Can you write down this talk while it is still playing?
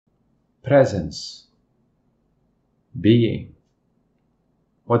presence, being.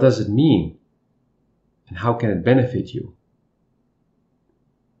 What does it mean? And how can it benefit you?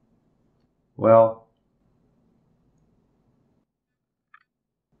 Well,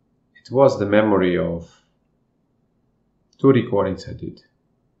 it was the memory of 2 recordings I did.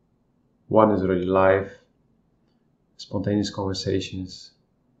 One is already live, spontaneous conversations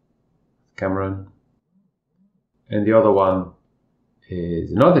with Cameron. And the other one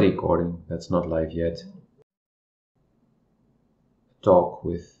is another recording that's not live yet. A talk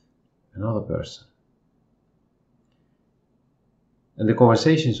with another person. And the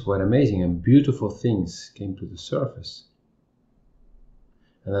conversations were amazing and beautiful things came to the surface.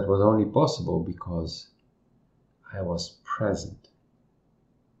 And that was only possible because I was present.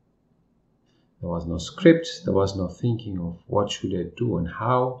 There was no script, there was no thinking of what should I do and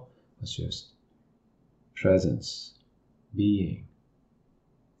how. It was just presence, being.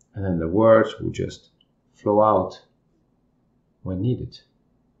 And then the words would just flow out when needed.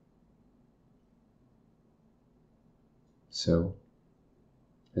 So,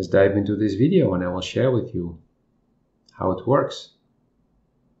 let's dive into this video and I will share with you how it works.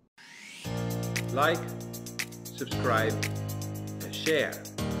 Like, subscribe, and share.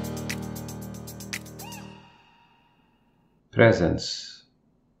 Presence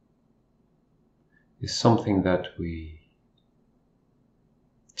is something that we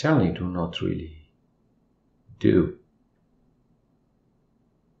generally do not really do.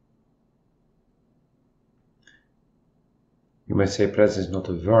 You might say presence is not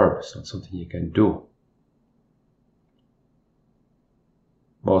a verb, it's not something you can do.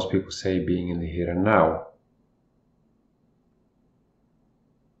 Most people say being in the here and now.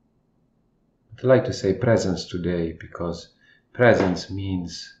 But I like to say presence today because presence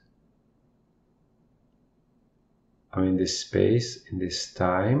means I'm in this space, in this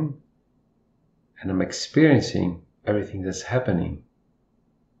time, and I'm experiencing everything that's happening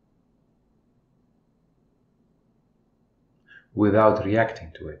without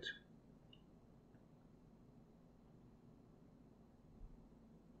reacting to it.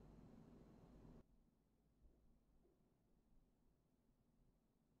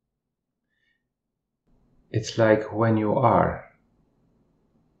 It's like when you are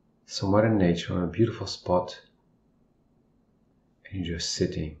somewhere in nature on a beautiful spot and you're just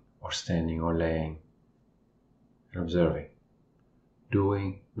sitting or standing or laying and observing,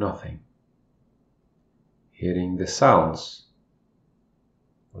 doing nothing, hearing the sounds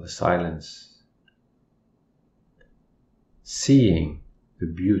or the silence, seeing the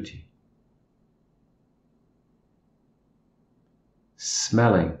beauty,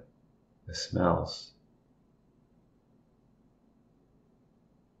 smelling the smells,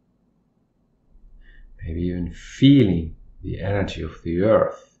 maybe even feeling the energy of the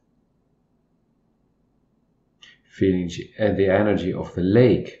earth, feeling the energy of the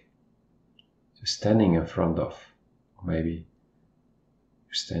lake you're standing in front of, or maybe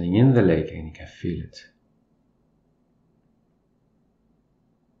you're standing in the lake and you can feel it.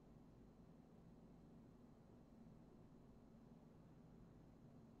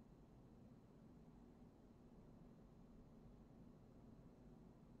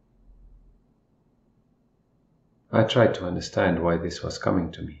 I tried to understand why this was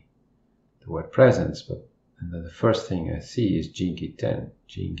coming to me, the word presence, but then the first thing I see is Jinki 10,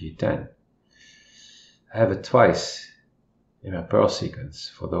 Jinki 10. I have it twice in my pearl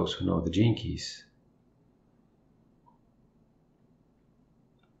sequence for those who know the Jinkies.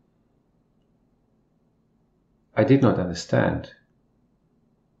 I did not understand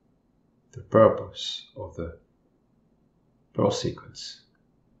the purpose of the pearl sequence.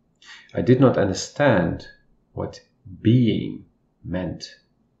 I did not understand what being meant.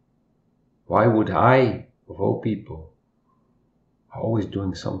 Why would I, of all people, always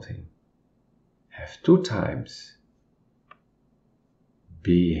doing something, have 2 times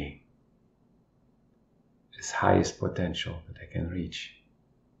being its highest potential that I can reach?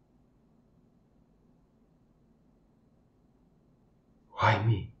 Why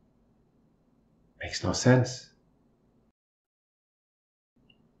me? Makes no sense.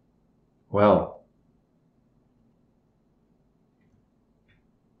 Well,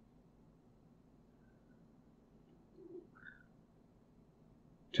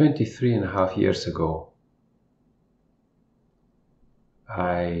 "23.5 years ago,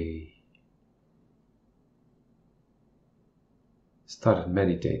 I started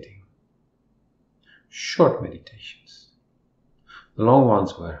meditating. Short meditations. The long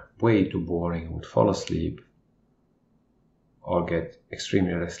ones were way too boring. I would fall asleep or get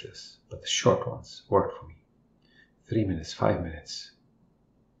extremely restless. But the short ones worked for me. 3 minutes, 5 minutes.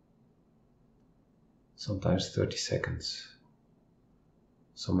 sometimes 30 seconds.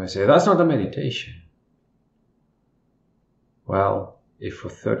 Some may say, that's not a meditation. Well, if for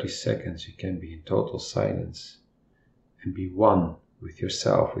 30 seconds you can be in total silence and be one with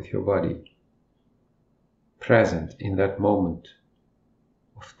yourself, with your body, present in that moment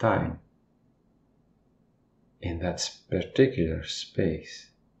of time, in that particular space,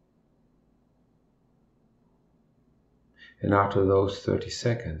 and after those 30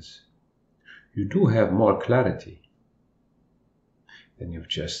 seconds, you do have more clarity, then you've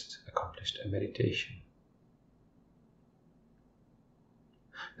just accomplished a meditation.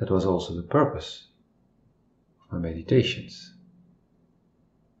 That was also the purpose of my meditations.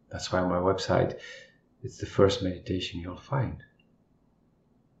 That's why on my website, it's the first meditation you'll find.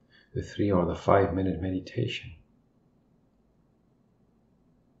 The 3 or the 5 minute meditation.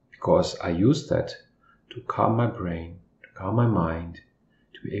 Because I use that to calm my brain, to calm my mind,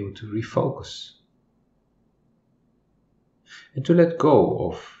 to be able to refocus. And to let go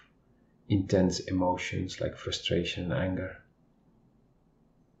of intense emotions like frustration and anger.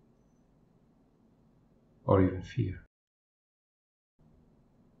 Or even fear.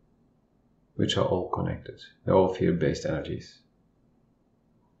 Which are all connected. They're all fear-based energies.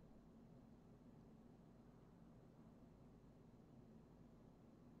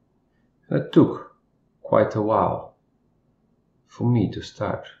 And it took quite a while for me to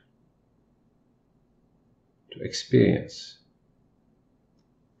start to experience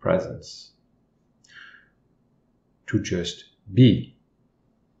presence, to just be.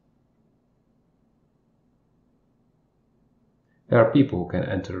 There are people who can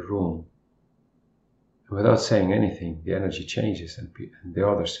enter a room and without saying anything, the energy changes and the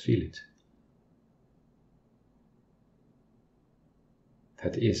others feel it.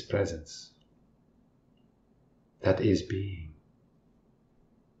 That is presence. That is being.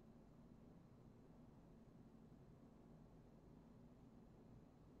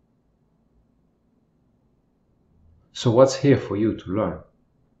 So what's here for you to learn?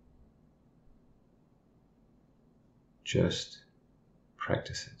 Just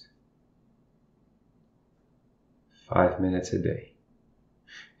practice it. 5 minutes a day.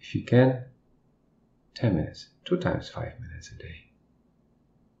 If you can, 10 minutes, 2 times 5 minutes a day.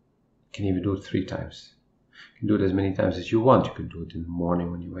 You can even do it 3 times. You can do it as many times as you want. You can do it in the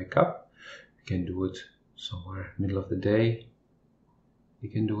morning when you wake up. You can do it somewhere middle of the day. You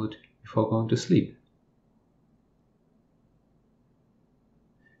can do it before going to sleep.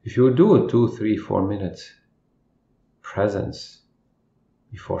 If you do a 2, 3, 4 minutes presence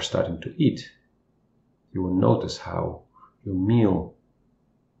before starting to eat, you will notice how your meal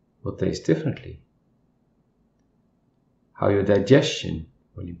will taste differently, how your digestion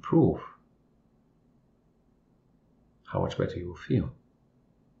will improve, how much better you will feel.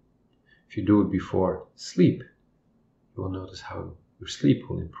 If you do it before sleep, you will notice how your sleep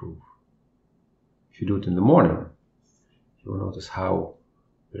will improve. If you do it in the morning, you will notice how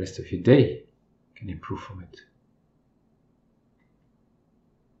the rest of your day can improve from it.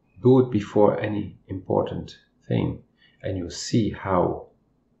 Do it before any important thing, and you'll see how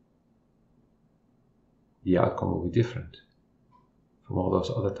the outcome will be different from all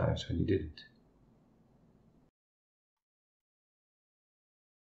those other times when you didn't.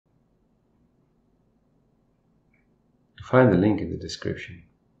 You'll find the link in the description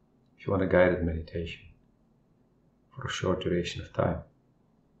if you want a guided meditation for a short duration of time.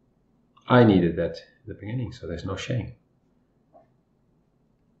 I needed that in the beginning, so there's no shame.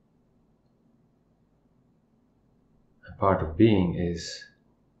 And part of being is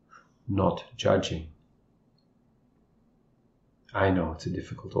not judging. I know it's a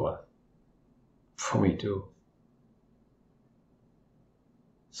difficult one. For me too.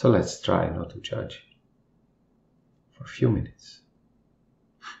 So let's try not to judge for a few minutes.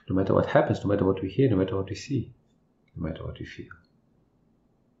 No matter what happens, no matter what we hear, no matter what we see, no matter what we feel.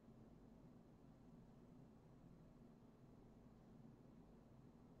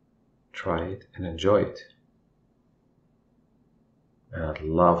 Try it and enjoy it. And I'd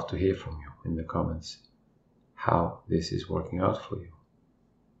love to hear from you in the comments how this is working out for you.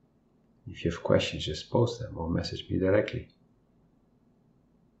 If you have questions, just post them or message me directly.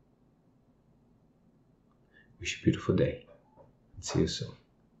 Wish you a beautiful day and see you soon.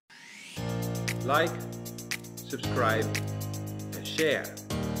 Like, subscribe and share.